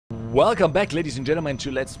Welcome back, ladies and gentlemen,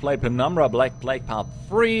 to Let's Play Penumbra Black Plague Part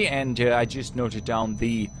 3, and I just noted down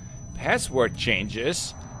the password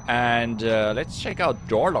changes, and let's check out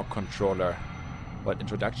door lock controller. What,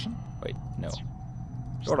 introduction? Wait, no.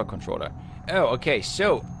 Door lock controller. Oh, okay,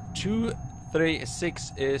 so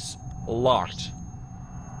 236 is locked.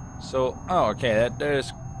 So, oh, okay,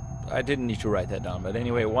 there's... I didn't need to write that down, but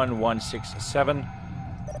anyway, 1167.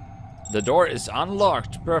 The door is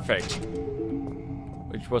unlocked, perfect.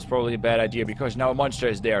 Which was probably a bad idea, because now a monster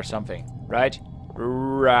is there or something. Right?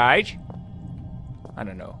 Right? I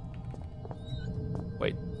don't know.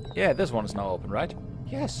 Wait. Yeah, this one is now open, right?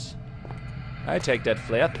 Yes. I take that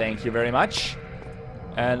flare, thank you very much.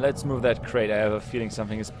 And let's move that crate. I have a feeling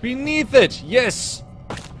something is beneath it! Yes!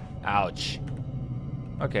 Ouch.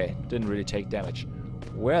 Okay, didn't really take damage.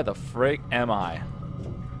 Where the frick am I?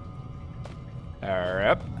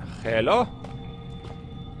 Yep. Hello?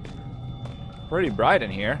 Pretty bright in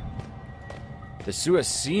here. The sewer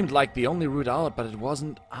seemed like the only route out, but it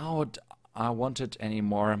wasn't out I wanted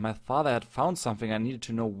anymore. My father had found something. I needed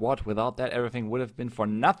to know what. Without that, everything would have been for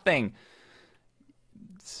nothing.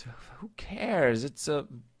 Who cares? It's a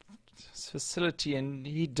facility and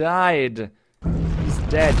he died. He's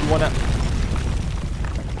dead. You wanna...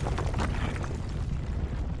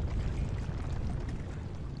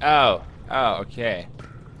 Oh, okay.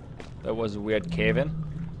 That was a weird cave-in.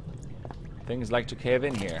 Things like to cave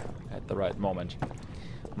in here at the right moment.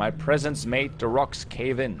 My presence made the rocks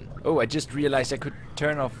cave in. Oh, I just realized I could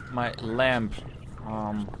turn off my lamp.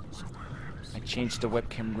 I changed the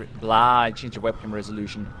webcam... I changed the webcam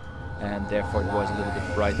resolution. And therefore it was a little bit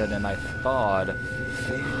brighter than I thought.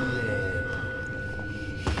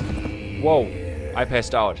 Whoa, I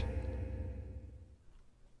passed out.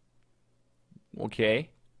 Okay.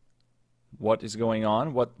 What is going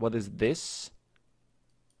on? What is this?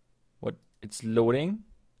 What? It's loading.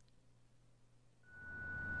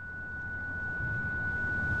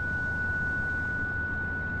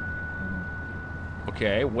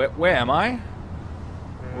 Okay, where am I?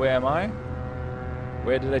 Where am I?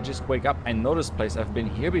 Where did I just wake up? I know this place. I've been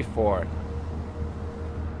here before.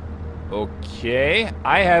 Okay,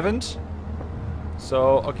 I haven't.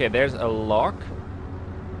 So, okay, there's a lock.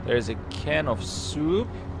 There's a can of soup.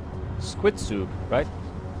 Squid soup, right?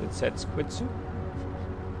 It said squid soup?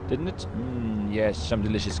 Didn't it? Yes, some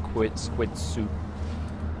delicious squid soup.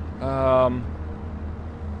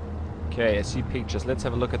 Okay, I see pictures. Let's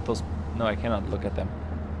have a look at those. No, I cannot look at them.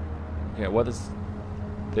 Okay, what is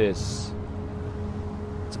this?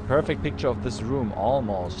 It's a perfect picture of this room,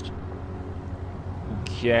 almost.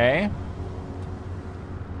 Okay.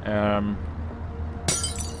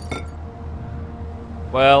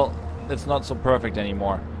 Well, it's not so perfect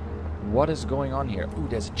anymore. What is going on here? Ooh,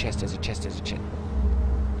 there's a chest, there's a chest.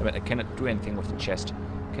 Damn it, I cannot do anything with the chest.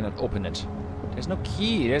 I cannot open it. There's no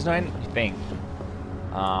key, there's no anything.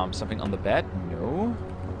 Something on the bed? No.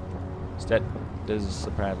 Is that... This is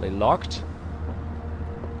apparently locked.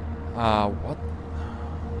 What?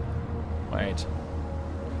 Wait.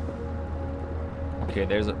 Okay,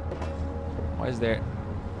 there's a... Why is there...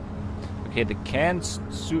 Okay, the canned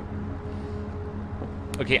soup...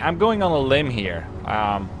 Okay, I'm going on a limb here.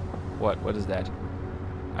 What is that?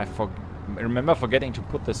 I remember forgetting to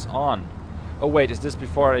put this on. Oh wait, is this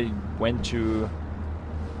before I went to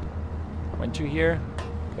here?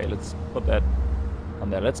 Okay, let's put that on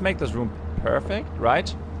there. Let's make this room perfect,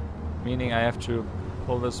 right? Meaning I have to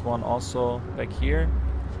pull this one also back here.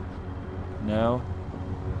 No.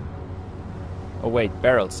 Oh wait,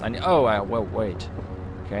 barrels. Well, wait.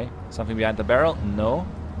 Okay, something behind the barrel? No.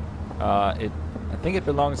 I think it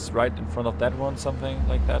belongs right in front of that one, something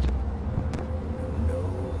like that.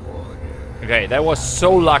 Okay, that was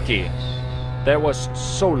so lucky. That was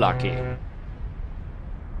so lucky.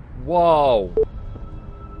 Whoa.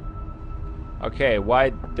 Okay, why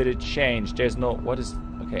did it change? There's no... What is...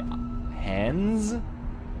 Okay, hands?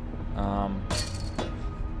 Oh,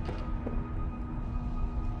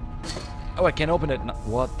 I can open it now.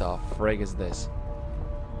 What the frig is this?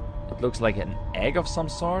 It looks like an egg of some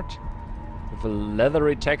sort. With a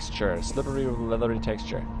leathery texture. Slippery with a leathery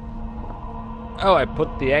texture. Oh, I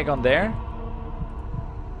put the egg on there?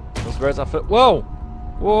 Those birds are whoa!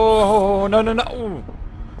 Whoa! No! Ooh.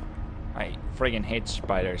 I friggin' hate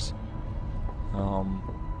spiders.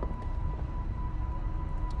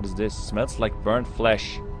 What is this? Smells like burnt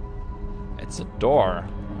flesh. It's a door.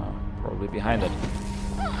 Probably behind it.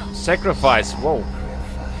 Sacrifice! Whoa!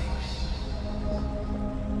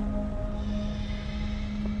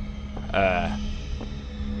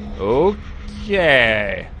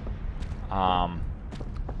 Okay.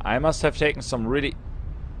 I must have taken some really...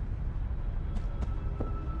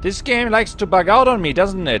 This game likes to bug out on me,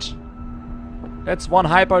 doesn't it? That's one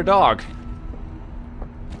hyper dog.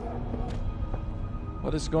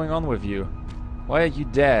 What is going on with you? Why are you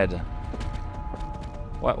dead?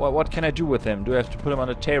 What can I do with him? Do I have to put him on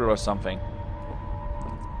a table or something?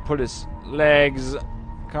 Put his legs.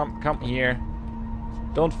 Come here.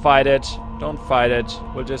 Don't fight it. Don't fight it.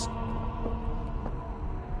 We'll just...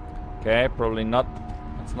 Okay, probably not.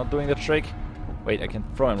 It's not doing the trick. Wait, I can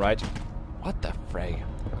throw him, right? What the frig?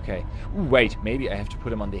 Okay. Ooh, wait, maybe I have to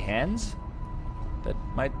put him on the hands? That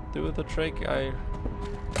might do the trick.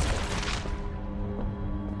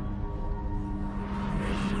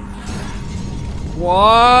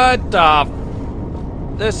 What the...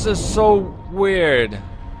 This is so weird.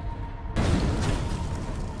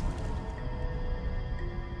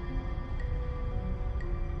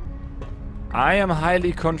 I am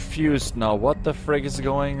highly confused now. What the frig is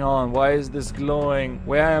going on? Why is this glowing?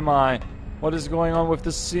 Where am I? What is going on with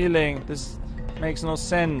the ceiling? This makes no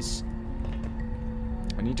sense.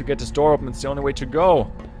 I need to get this door open. It's the only way to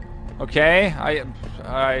go. Okay,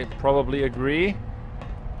 I probably agree.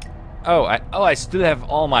 Oh, I still have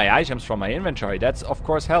all my items from my inventory. That's of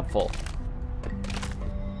course helpful.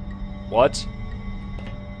 What?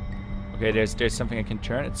 Okay, there's something I can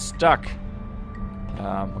turn. It's stuck.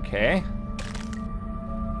 Okay.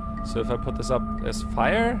 So if I put this up, there's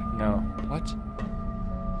fire? No. What?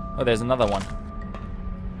 Oh, there's another one.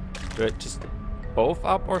 Do I just both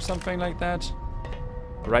up or something like that?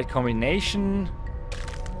 The right combination.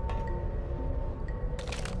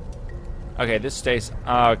 Okay, this stays.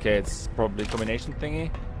 Okay, it's probably a combination thingy.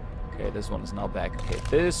 Okay, this one is now back. Okay,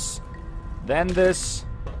 this. Then this.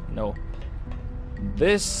 No.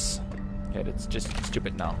 This. Okay, that's just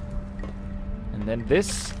stupid now. And then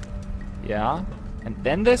this. Yeah. And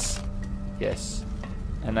then this? Yes.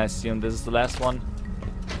 And I assume this is the last one.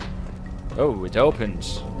 Oh, it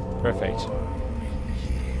opened. Perfect.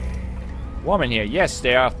 Warm in here. Yes,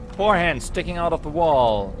 there are 4 hands sticking out of the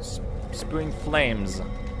wall. Spewing flames.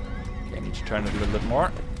 Okay, I need to turn it a little bit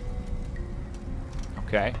more.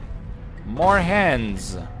 Okay. More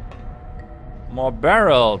hands. More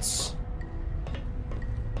barrels.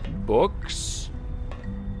 Books.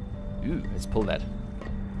 Ooh, let's pull that.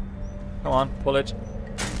 Come on, pull it.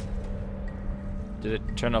 Did it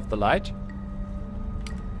turn off the light?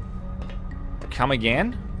 Come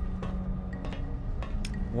again?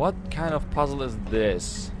 What kind of puzzle is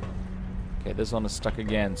this? Okay, this one is stuck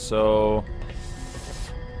again, so...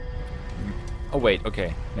 Oh wait,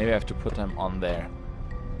 okay. Maybe I have to put them on there.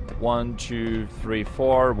 1, 2, 3,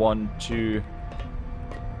 4. 1, 2...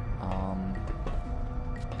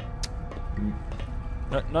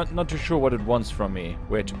 Not too sure what it wants from me.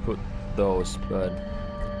 Where to put those, but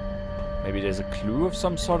maybe there's a clue of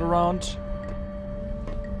some sort around.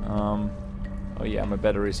 Oh yeah, my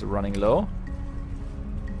batteries are running low.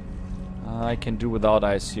 I can do without,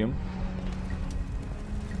 I assume.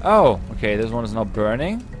 Oh, okay, this one is now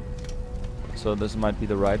burning. So this might be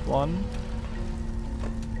the right one.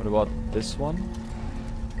 What about this one?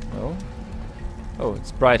 No. Oh,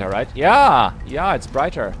 it's brighter, right? Yeah! Yeah, it's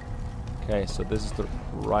brighter. Okay, so this is the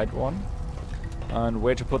right one. And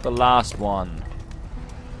where to put the last one?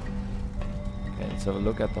 Okay, let's have a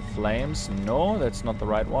look at the flames. No, that's not the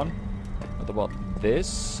right one. What about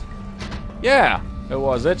this? Yeah, that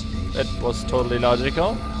was it. That was totally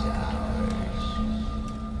logical.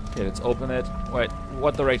 Okay, let's open it. Wait,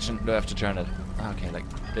 what direction do I have to turn it? Okay, like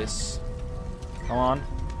this. Come on.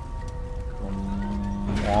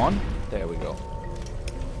 Come on. There we go.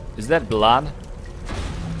 Is that blood?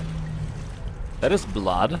 That is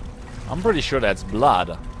blood. I'm pretty sure that's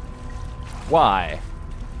blood. Why?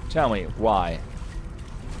 Tell me, why?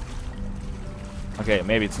 Okay,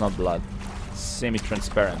 maybe it's not blood. It's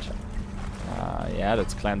semi-transparent. Yeah,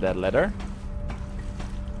 let's climb that ladder.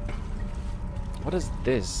 What is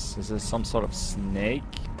this? Is this some sort of snake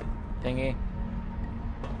thingy?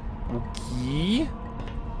 Okay.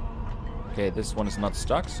 Okay, this one is not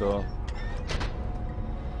stuck, so...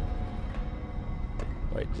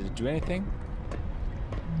 Wait, did it do anything?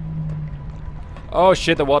 Oh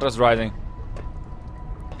shit, the water's rising.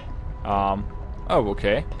 Oh,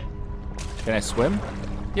 okay. Can I swim?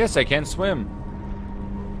 Yes, I can swim.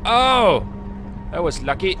 Oh! That was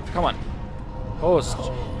lucky. Come on. Post.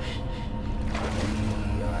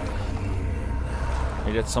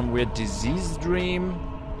 Maybe that's some weird disease dream.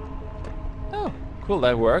 Oh, cool,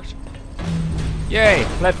 that worked. Yay,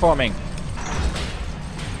 platforming.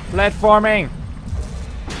 Platforming!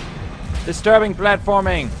 Disturbing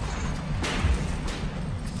platforming!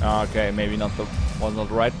 Okay, maybe not the was not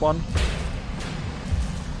the right one.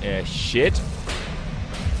 Yeah, shit.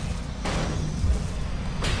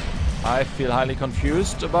 I feel highly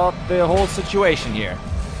confused about the whole situation here.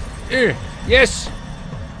 Yes!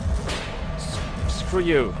 Screw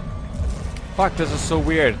you. Fuck, this is so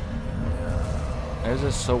weird. This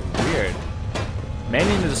is so weird.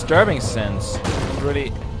 Mainly in a disturbing sense. It's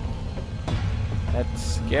really...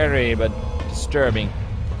 That's scary, but disturbing.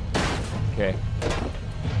 Okay.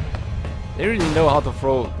 They really know how to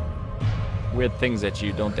throw weird things at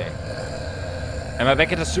you, don't they? Am I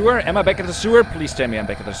back at the sewer? Am I back at the sewer? Please tell me I'm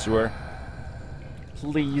back at the sewer.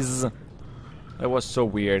 Please. That was so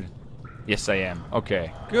weird. Yes, I am.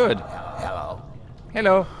 Okay, good. Hello.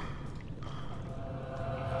 Hello.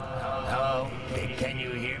 Hello. Can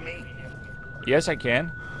you hear me? Yes, I can.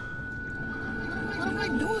 What am I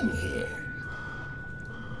doing here?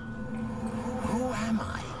 Who am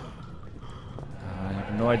I? I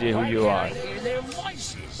have no idea who you are. I hear their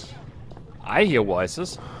voices. I hear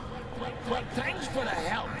voices. Well, thanks for the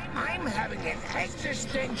help. I'm having an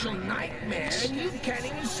existential nightmare, and you can't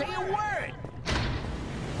even say a word.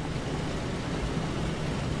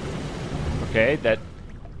 Okay, that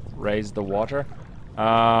raised the water.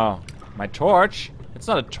 My torch? It's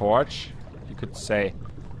not a torch, you could say.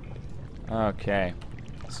 Okay,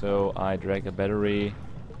 so I drag a battery.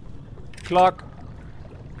 Clock.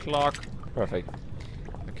 Perfect.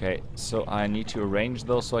 Okay, so I need to arrange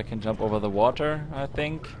those so I can jump over the water, I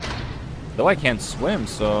think. Though I can't swim,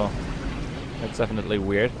 so that's definitely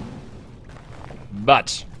weird.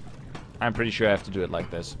 But I'm pretty sure I have to do it like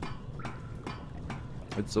this.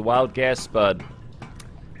 It's a wild guess, but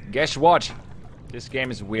guess what? This game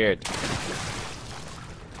is weird.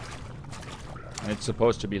 And it's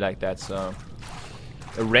supposed to be like that, so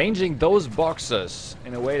arranging those boxes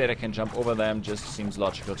in a way that I can jump over them just seems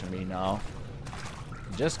logical to me now.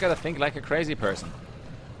 Just gotta think like a crazy person.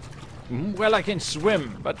 Well, I can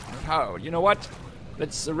swim, but how? You know what?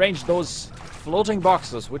 Let's arrange those floating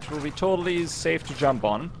boxes, which will be totally safe to jump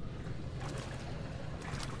on.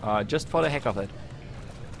 Just for the heck of it.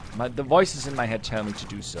 The voices in my head tell me to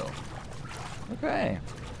do so. Okay.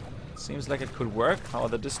 Seems like it could work. How are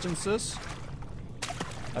the distances?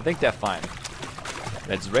 I think they're fine.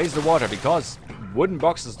 Let's raise the water, because wooden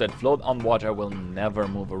boxes that float on water will never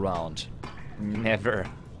move around. Never.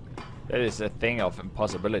 That is a thing of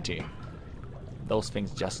impossibility. Those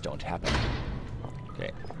things just don't happen.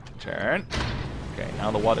 Okay, turn. Okay,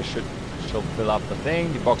 now the water should fill up the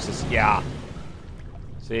thing. The boxes, yeah.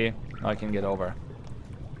 See, now I can get over.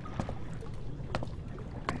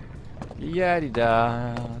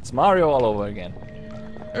 Yeah-de-da. It's Mario all over again.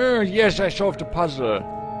 Yes, I solved the puzzle.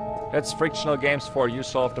 That's frictional games for you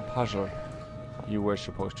solved the puzzle you were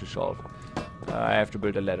supposed to solve. I have to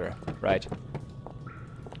build a ladder. Right.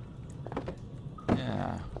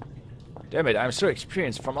 Yeah. Damn it, I'm so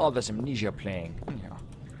experienced from all this amnesia playing. Yeah.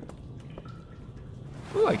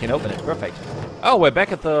 Ooh, I can open it. Perfect. Oh, we're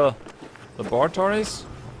back at the laboratories?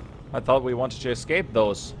 I thought we wanted to escape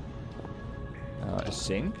those. A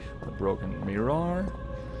sink, a broken mirror.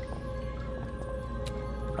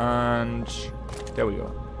 And there we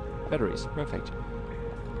go. Batteries. Perfect.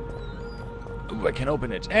 Ooh, I can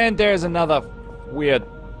open it. And there's another weird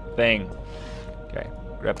thing. Okay,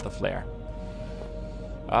 grab the flare.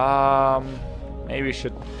 Maybe we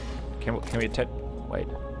should... Can we attach... Wait.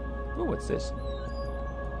 Ooh, what's this?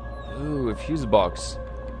 Ooh, a fuse box.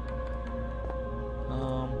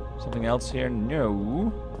 Something else here?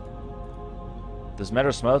 No. This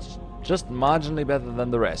matter smells just marginally better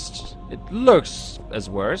than the rest. It looks as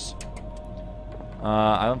worse.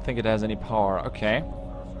 I don't think it has any power. Okay.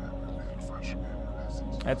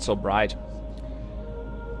 That's so bright.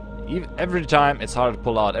 Every time it's hard to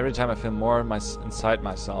pull out. Every time I feel more inside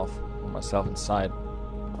myself. Myself inside.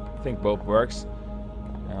 I think both works.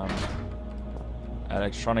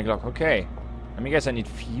 Electronic lock. Okay. Let me guess, I need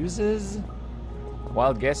fuses?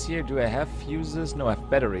 Wild guess here. Do I have fuses? No, I have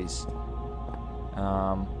batteries.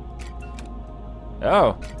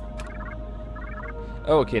 Oh.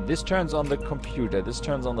 Oh, okay, this turns on the computer. This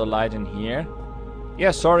turns on the light in here.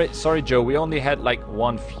 Yeah, sorry, Joe. We only had like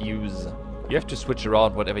one fuse. You have to switch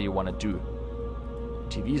around whatever you want to do.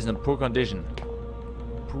 TV is in poor condition.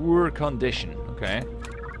 Poor condition. Okay.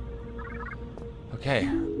 Okay.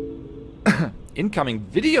 Incoming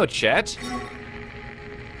video chat.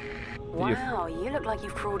 Wow, you look like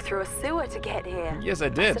you've crawled through a sewer to get here. Yes, I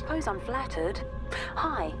did. I suppose I'm flattered.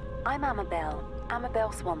 Hi, I'm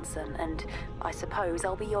Amabel Swanson, and I suppose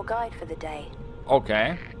I'll be your guide for the day.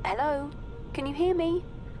 Okay. Hello? Can you hear me?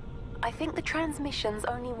 I think the transmission's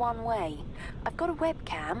only one way. I've got a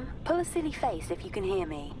webcam. Pull a silly face if you can hear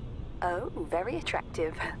me. Oh, very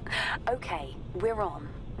attractive. Okay, we're on.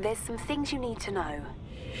 There's some things you need to know.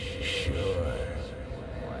 Sure.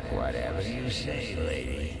 Whatever you say,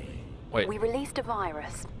 lady. Wait, We released a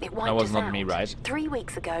virus. It wiped that was us not out. me, right? 3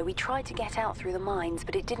 weeks ago, we tried to get out through the mines,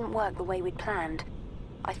 but it didn't work the way we'd planned.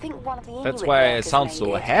 I think one of the Inuit That's why I workers sound made so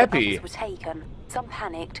it, but happy. others were taken. Some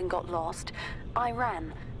panicked and got lost. I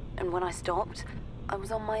ran, and when I stopped, I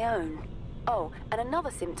was on my own. Oh, and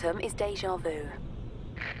another symptom is déjà vu.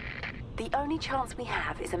 The only chance we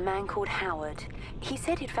have is a man called Howard. He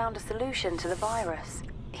said he'd found a solution to the virus.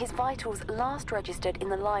 His vitals last registered in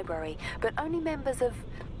the library, but only members of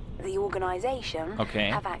the organization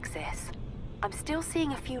have access. I'm still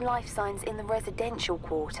seeing a few life signs in the residential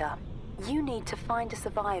quarter. You need to find a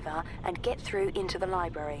survivor and get through into the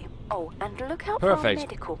library. Oh, and look out for our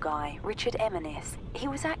medical guy, Richard Eminis. He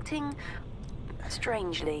was acting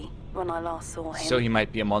strangely when I last saw him. So he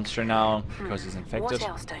might be a monster now because he's infected. What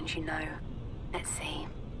else don't you know? Let's see.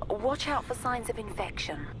 Watch out for signs of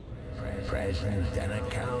infection. Present and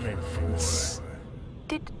accounted for.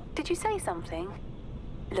 Did you say something?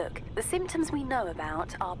 Look, the symptoms we know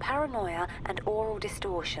about are paranoia and oral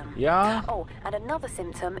distortion. Yeah? Oh, and another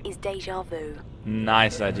symptom is déjà vu.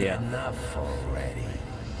 Nice idea. Enough already.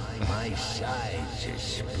 My sides are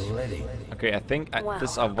splitting. Okay, I think Well,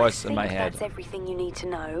 this is a voice in my I think head. that's everything you need to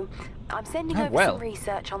know. I'm sending Oh, over well. some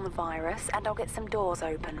research on the virus, and I'll get some doors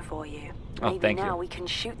open for you. Oh, Maybe thank now you. we can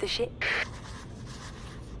shoot the shit.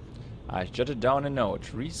 I jotted down a note.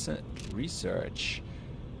 Research.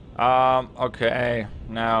 Okay.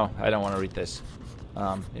 No, I don't want to read this.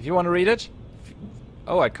 If you want to read it.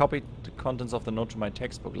 Oh, I copied the contents of the note to my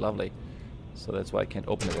textbook. Lovely. So that's why I can't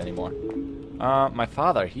open it anymore. My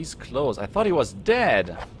father, he's close. I thought he was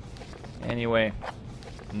dead. Anyway,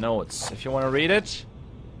 notes. If you want to read it,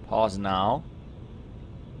 pause now.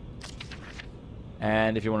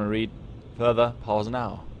 And if you want to read further, pause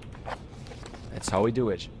now. That's how we do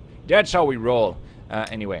it. That's how we roll.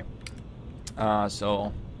 Anyway.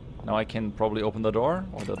 So now I can probably open the door.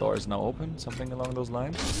 Or the door is now open. Something along those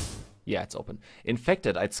lines. Yeah, it's open.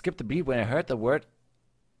 Infected. I'd skipped the beat when I heard the word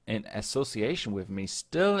in association with me.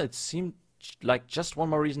 Still, it seemed like just one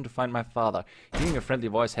more reason to find my father. Hearing a friendly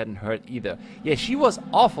voice hadn't hurt either. Yeah, she was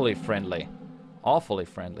awfully friendly. Awfully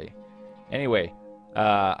friendly. Anyway,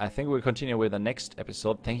 I think we'll continue with the next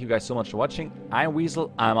episode. Thank you guys so much for watching. I'm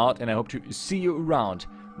Weasel, I'm out, and I hope to see you around.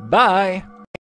 Bye!